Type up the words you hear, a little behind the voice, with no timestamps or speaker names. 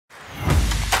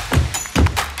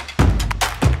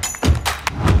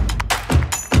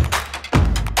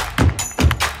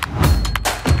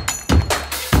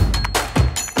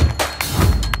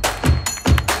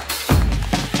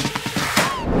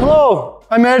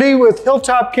I'm Eddie with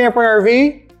Hilltop Camper and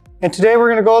RV, and today we're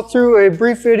going to go through a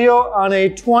brief video on a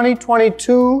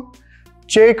 2022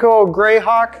 Jayco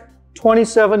Greyhawk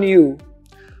 27U.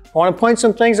 I want to point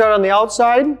some things out on the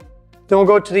outside, then we'll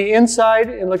go to the inside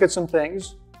and look at some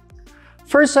things.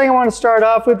 First thing I want to start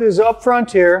off with is up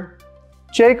front here.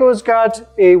 Jayco's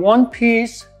got a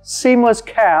one-piece seamless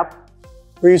cap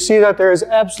where you see that there is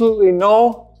absolutely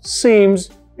no seams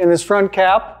in this front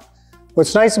cap.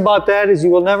 What's nice about that is you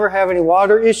will never have any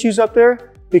water issues up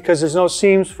there because there's no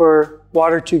seams for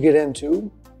water to get into.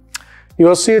 You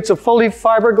will see it's a fully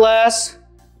fiberglass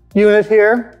unit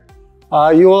here.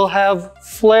 You will have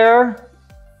flare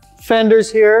fenders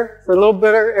here for a little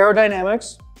better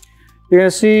aerodynamics. You're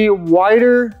going to see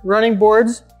wider running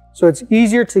boards, so it's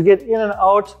easier to get in and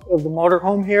out of the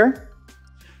motorhome here.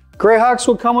 Greyhawks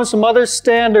will come with some other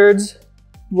standards.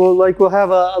 We'll have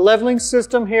a leveling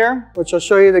system here, which I'll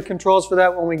show you the controls for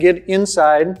that when we get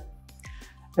inside.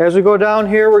 As we go down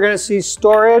here, we're going to see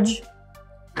storage.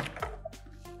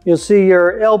 You'll see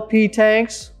your LP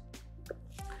tanks,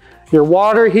 your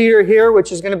water heater here,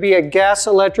 which is going to be a gas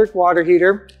electric water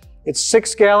heater. It's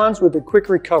 6 gallons with a quick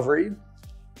recovery.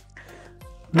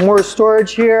 More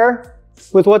storage here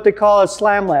with what they call a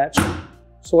slam latch.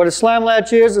 So what a slam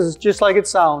latch is just like it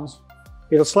sounds.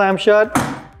 It'll slam shut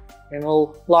and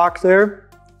it'll lock there.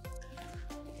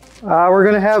 We're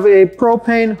going to have a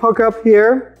propane hookup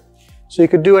here, so you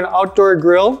could do an outdoor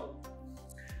grill.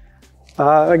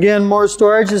 Again, more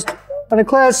storage. On a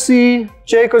Class C,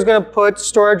 Jayco's going to put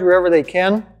storage wherever they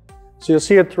can, so you'll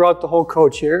see it throughout the whole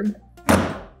coach here.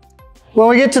 When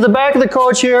we get to the back of the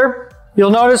coach here,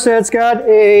 you'll notice that it's got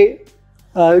a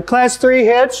Class 3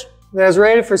 hitch that is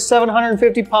rated for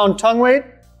 750-pound tongue weight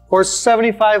or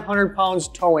 7,500 pounds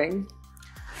towing.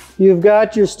 You've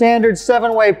got your standard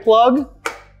 7-way plug,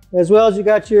 as well as you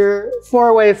got your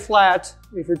 4-way flat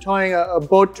if you're towing a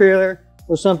boat trailer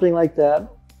or something like that.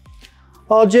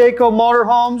 All Jayco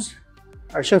motorhomes,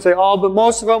 I shouldn't say all, but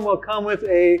most of them will come with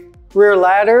a rear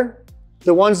ladder.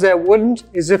 The ones that wouldn't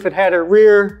is if it had a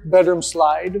rear bedroom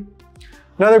slide.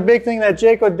 Another big thing that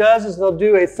Jayco does is they'll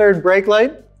do a third brake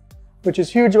light, which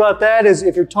is huge about that is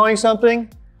if you're towing something,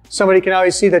 somebody can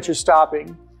always see that you're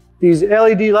stopping. These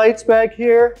LED lights back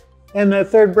here and the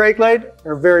third brake light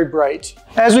are very bright.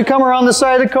 As we come around the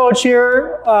side of the coach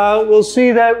here, we'll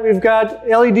see that we've got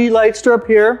LED light strip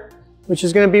here, which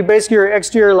is going to be basically your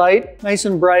exterior light, nice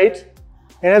and bright.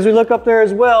 And as we look up there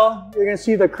as well, you're going to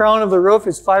see the crown of the roof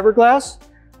is fiberglass.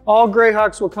 All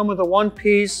Greyhawks will come with a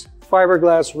one-piece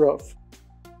fiberglass roof.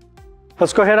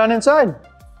 Let's go ahead on inside.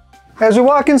 As we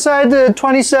walk inside the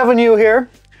 27U here,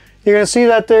 you're going to see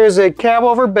that there's a cab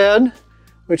over bed,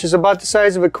 which is about the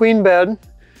size of a queen bed.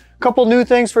 A couple new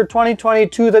things for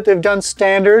 2022 that they've done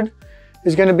standard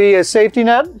is going to be a safety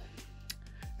net,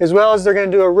 as well as they're going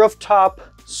to do a rooftop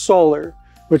solar,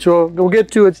 which we'll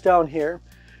get to. It's down here.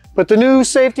 But the new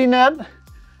safety net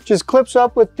just clips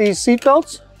up with these seat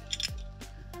belts.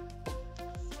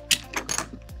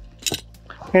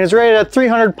 And it's rated at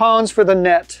 300 pounds for the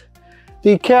net.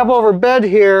 The cab over bed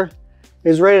here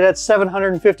is rated at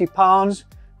 750 pounds,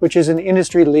 which is an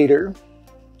industry leader.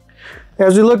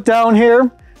 As we look down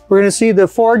here, we're going to see the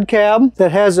Ford cab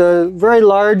that has a very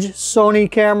large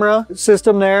Sony camera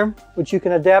system there, which you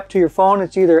can adapt to your phone.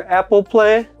 It's either Apple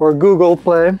Play or Google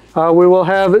Play. We will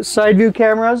have side view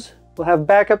cameras, we'll have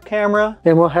backup camera,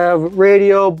 and we'll have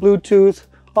radio, Bluetooth.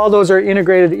 All those are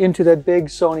integrated into that big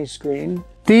Sony screen.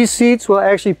 These seats will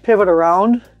actually pivot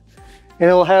around, and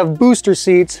it'll have booster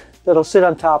seats that'll sit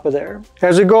on top of there.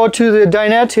 As we go to the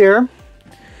dinette here,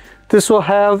 this will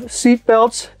have seat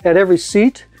belts at every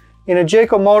seat. In a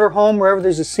Jayco motorhome, wherever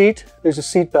there's a seat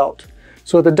belt.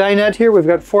 So at the dinette here, we've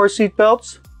got 4 seat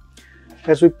belts.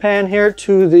 As we pan here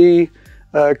to the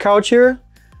couch here,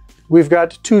 we've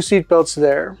got 2 seat belts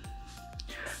there.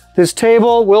 This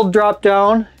table will drop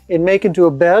down and make into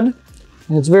a bed,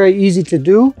 and it's very easy to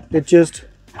do. It just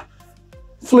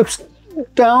flips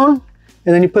down,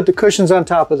 and then you put the cushions on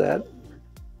top of that.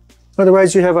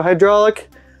 Otherwise, you have a hydraulic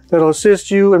that'll assist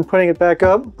you in putting it back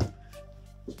up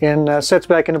and sets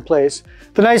back into place.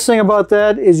 The nice thing about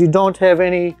that is you don't have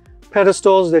any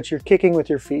pedestals that you're kicking with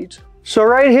your feet. So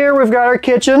right here we've got our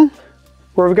kitchen,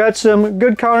 where we've got some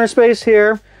good counter space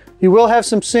here. You will have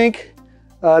some sink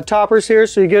toppers here,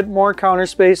 so you get more counter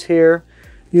space here.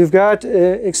 You've got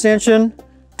an extension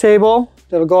table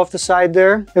that'll go off the side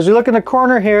there. As we look in the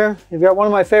corner here, you've got one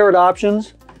of my favorite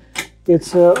options.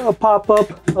 It's a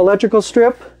pop-up electrical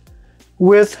strip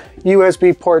with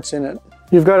USB ports in it.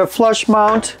 You've got a flush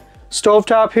mount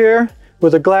stovetop here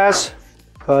with a glass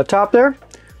top there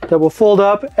that will fold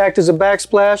up, act as a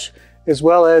backsplash, as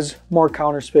well as more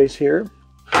counter space here.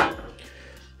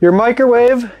 Your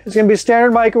microwave is going to be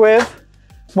standard microwave,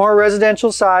 more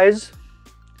residential size.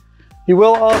 You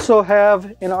will also have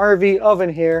an RV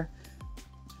oven here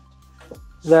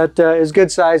that is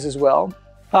good size as well.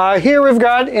 Here we've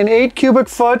got an 8 cubic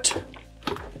foot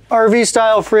RV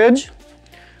style fridge.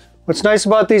 What's nice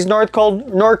about these Norcold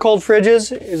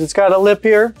fridges is it's got a lip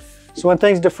here. So when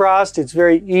things defrost, it's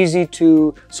very easy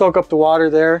to soak up the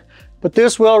water there. But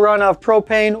this will run off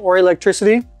propane or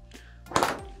electricity.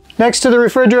 Next to the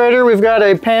refrigerator, we've got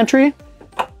a pantry.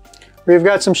 We've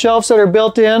got some shelves that are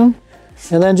built in,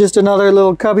 and then just another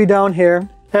little cubby down here.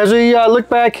 As we look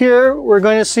back here, we're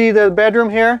going to see the bedroom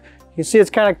here. You can see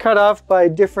it's kind of cut off by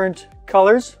different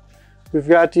colors. We've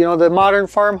got, you know, the modern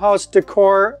farmhouse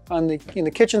decor in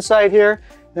the kitchen side here.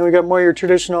 Then we got more your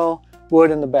traditional wood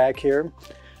in the back here.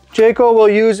 Jayco will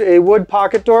use a wood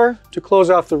pocket door to close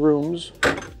off the rooms.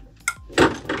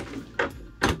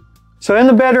 So in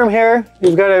the bedroom here,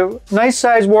 you've got a nice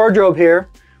sized wardrobe here,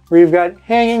 where you've got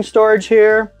hanging storage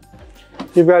here.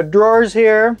 You've got drawers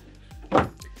here.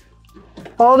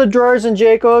 All the drawers in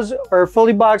Jayco's are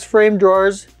fully box frame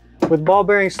drawers with ball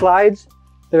bearing slides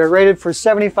that are rated for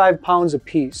 75 pounds a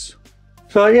piece.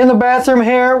 So in the bathroom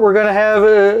here, we're going to have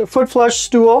a foot flush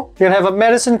stool. You're going to have a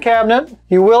medicine cabinet.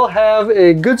 You will have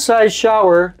a good sized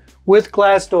shower with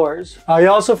glass doors. You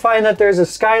also find that there's a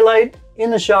skylight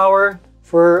in the shower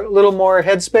for a little more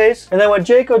headspace. And then what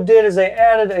Jayco did is they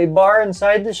added a bar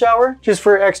inside the shower just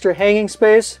for extra hanging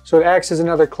space, so it acts as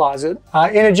another closet.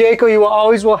 In a Jayco, you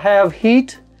always will have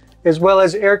heat as well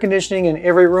as air conditioning in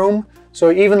every room. So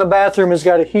even the bathroom has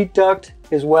got a heat duct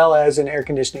as well as an air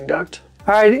conditioning duct.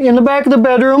 All right, in the back of the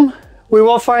bedroom, we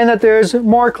will find that there's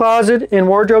more closet and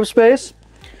wardrobe space.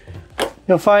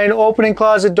 You'll find opening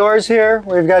closet doors here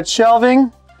where we've got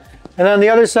shelving. And on the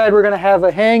other side, we're going to have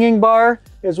a hanging bar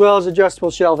as well as adjustable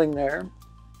shelving there.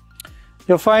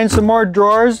 You'll find some more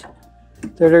drawers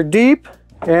that are deep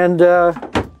and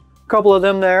a couple of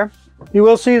them there. You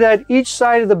will see that each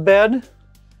side of the bed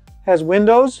has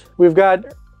windows. We've got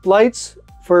lights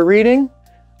for reading.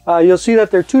 You'll see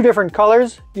that they're two different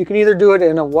colors. You can either do it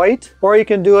in a white or you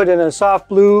can do it in a soft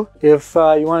blue if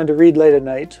you wanted to read late at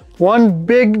night. One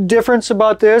big difference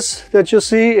about this that you'll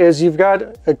see is you've got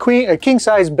a king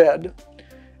size bed.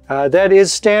 That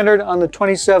is standard on the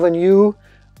 27U,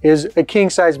 is a king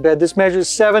size bed. This measures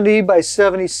 70 by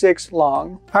 76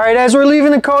 long. All right, as we're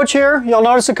leaving the coach here, you'll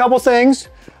notice a couple things.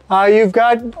 You've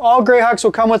got, all Greyhawks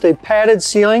will come with a padded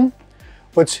ceiling.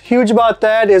 What's huge about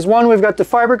that is, one, we've got the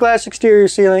fiberglass exterior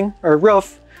ceiling, or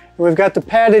roof, and we've got the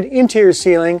padded interior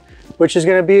ceiling, which is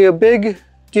gonna be a big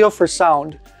deal for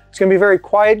sound. It's gonna be very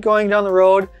quiet going down the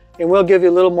road, and will give you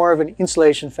a little more of an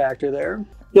insulation factor there.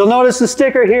 You'll notice the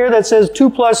sticker here that says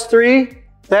 2+3,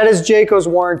 that is Jayco's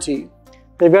warranty.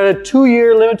 They've got a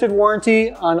 2-year limited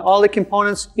warranty on all the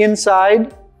components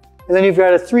inside, and then you've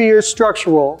got a 3-year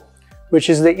structural, which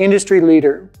is the industry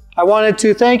leader. I wanted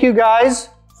to thank you guys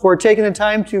for taking the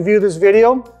time to view this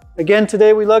video. Again,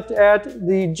 today we looked at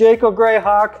the Jayco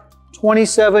Greyhawk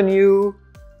 27U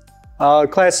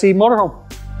Class C motorhome.